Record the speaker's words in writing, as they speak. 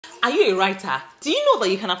Are you a writer? Do you know that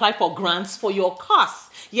you can apply for grants for your course?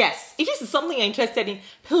 Yes, if this is something you're interested in,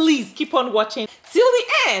 please keep on watching till the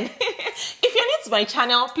end. If you're new to my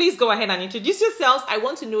channel, please go ahead and introduce yourselves. I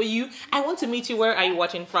want to know you. I want to meet you. Where are you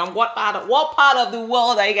watching from? What part of the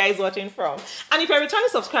world are you guys watching from? And if you're a returning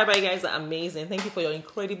subscriber, you guys are amazing. Thank you for your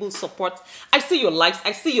incredible support. I see your likes.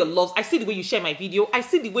 I see your loves. I see the way you share my video. I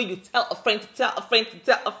see the way you tell a friend to tell a friend to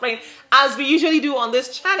tell a friend, as we usually do on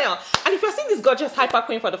this channel. And if you're seeing this gorgeous hyper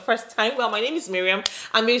queen for the first time, well, my name is Miriam.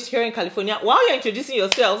 I'm based here in California. While you're introducing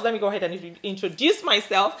yourselves, let me go ahead and introduce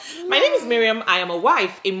myself. My name is Miriam. I am a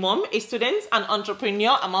wife, a mom, a student, an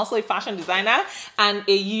entrepreneur. I'm also a fashion designer and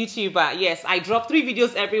a YouTuber. Yes, I drop 3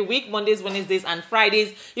 videos every week, Mondays, Wednesdays, and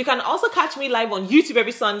Fridays. You can also catch me live on YouTube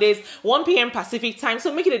every Sundays, 1 p.m. Pacific time.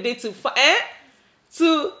 So make it a day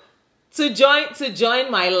to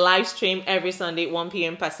join my live stream every Sunday, 1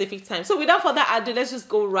 p.m. Pacific time. So without further ado, let's just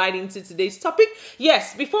go right into today's topic.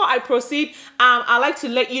 Yes, before I proceed, I need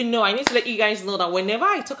to let you guys know that whenever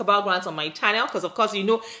I talk about grants on my channel, because of course you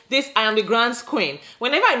know this, I am the grants queen.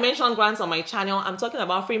 Whenever I mention grants on my channel, I'm talking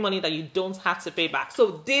about free money that you don't have to pay back.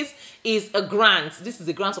 So this is a grant. This is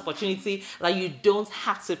a grant opportunity that you don't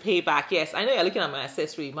have to pay back. Yes, I know you're looking at my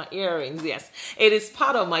accessory, my earrings. Yes, it is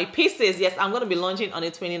part of my pieces. Yes, I'm going to be launching on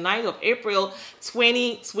the 29th of April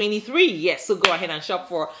 2023. Yes, so go ahead and shop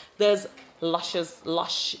for those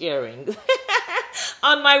lush earrings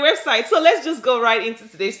on my website. So let's just go right into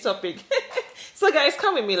today's topic. So guys,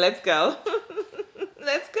 come with me, let's go.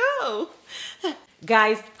 Let's go.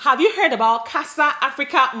 Guys, have you heard about CASA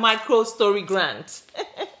Africa Micro Story Grant?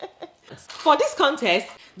 For this contest,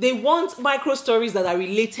 they want micro stories that are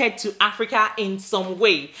related to Africa in some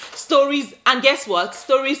way. Stories, and guess what?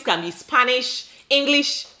 Stories can be Spanish,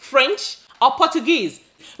 English, French, or Portuguese,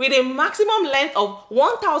 with a maximum length of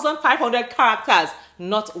 1,500 characters,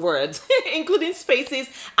 not words, including spaces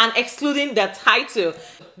and excluding the title.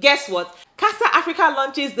 Guess what? CASA Africa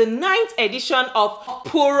launches the 9th edition of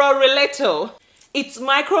Puro Relato. It's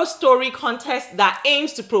micro story contest that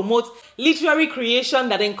aims to promote literary creation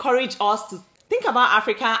that encourage us to think about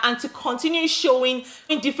Africa and to continue showing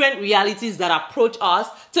different realities that approach us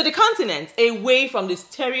to the continent, away from the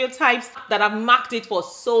stereotypes that have marked it for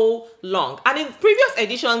so long. And in previous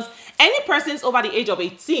editions, any persons over the age of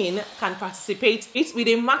 18 can participate with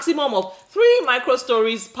a maximum of 3 micro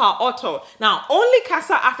stories per author. Now, only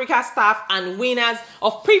CASA Africa staff and winners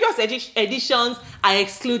of previous editions are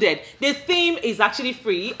excluded. The theme is actually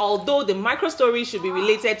free, although the micro story should be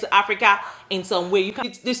related to Africa in some way.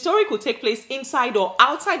 The story could take place inside or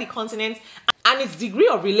outside the continent, and its degree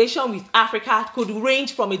of relation with Africa could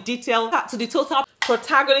range from a detail to the total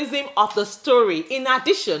protagonism of the story. In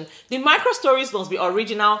addition, the micro stories must be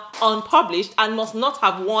original, unpublished, and must not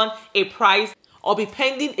have won a prize or be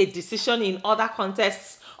pending a decision in other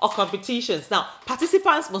contests or competitions. Now,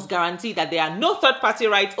 participants must guarantee that there are no third-party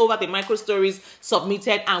rights over the micro stories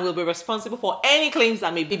submitted and will be responsible for any claims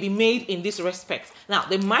that may be made in this respect. Now,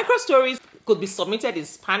 the micro stories could be submitted in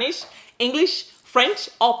Spanish, English, French,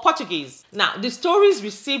 or Portuguese. Now, the stories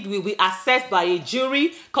received will be assessed by a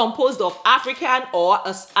jury composed of African or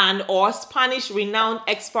Spanish renowned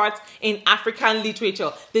experts in African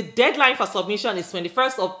literature. The deadline for submission is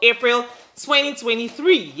 21st of April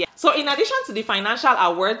 2023. Yeah. So in addition to the financial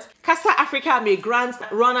awards, CASA Africa may grant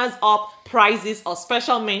runners-up prizes or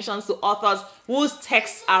special mentions to authors whose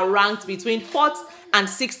texts are ranked between 4th and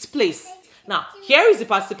 6th place. Now, here is the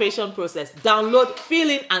participation process. Download, fill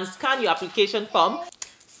in, and scan your application form.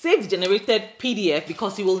 Save the generated PDF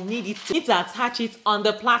because you will need to attach it on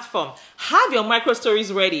the platform. Have your micro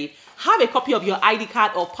stories ready. Have a copy of your ID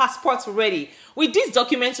card or passport ready. With these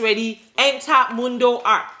documents ready, enter Mundo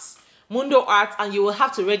Arts, and you will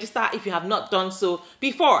have to register if you have not done so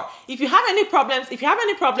before. If you have any problems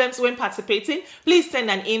when participating, please send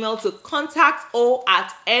an email to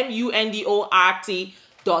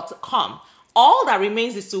contact@mundort.com. All that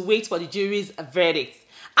remains is to wait for the jury's verdict.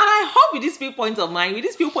 And I hope with these few points of mine,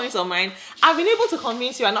 I've been able to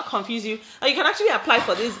convince you and not confuse you that you can actually apply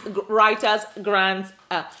for these writers' grants.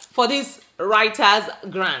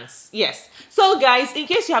 Yes. So guys, in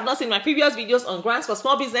case you have not seen my previous videos on grants for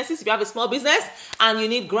small businesses, if you have a small business and you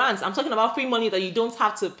need grants, I'm talking about free money that you don't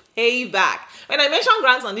have to pay back. When I mention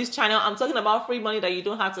grants on this channel, I'm talking about free money that you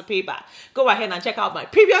don't have to pay back. Go ahead and check out my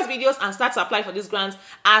previous videos and start to apply for these grants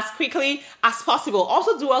as quickly as possible.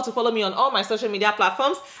 Also do well to follow me on all my social media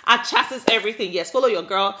platforms at Chassis Everything. Yes, follow your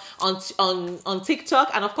girl on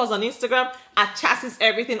TikTok and of course on Instagram at Chassis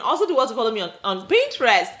Everything. Also do well to follow me on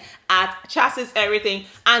Pinterest at Chassis Everything,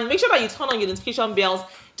 and make sure that you turn on your notification bells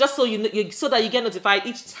just so so that you get notified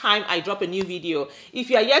each time I drop a new video. If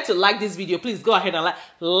you are yet to like this video, please go ahead and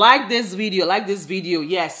like this video.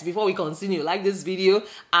 Yes, before we continue, like this video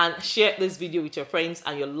and share this video with your friends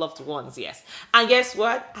and your loved ones. Yes, and guess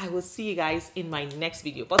what? I will see you guys in my next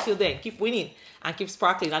video. But till then, keep winning and keep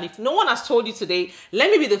sparkling. And if no one has told you today, let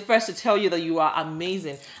me be the first to tell you that you are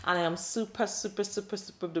amazing, and I am super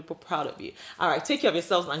duper proud of you. All right, take care of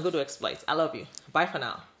yourselves and go to exploits. I love you. Bye for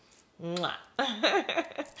now. Mwah.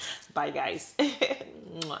 Bye guys.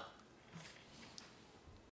 Mwah.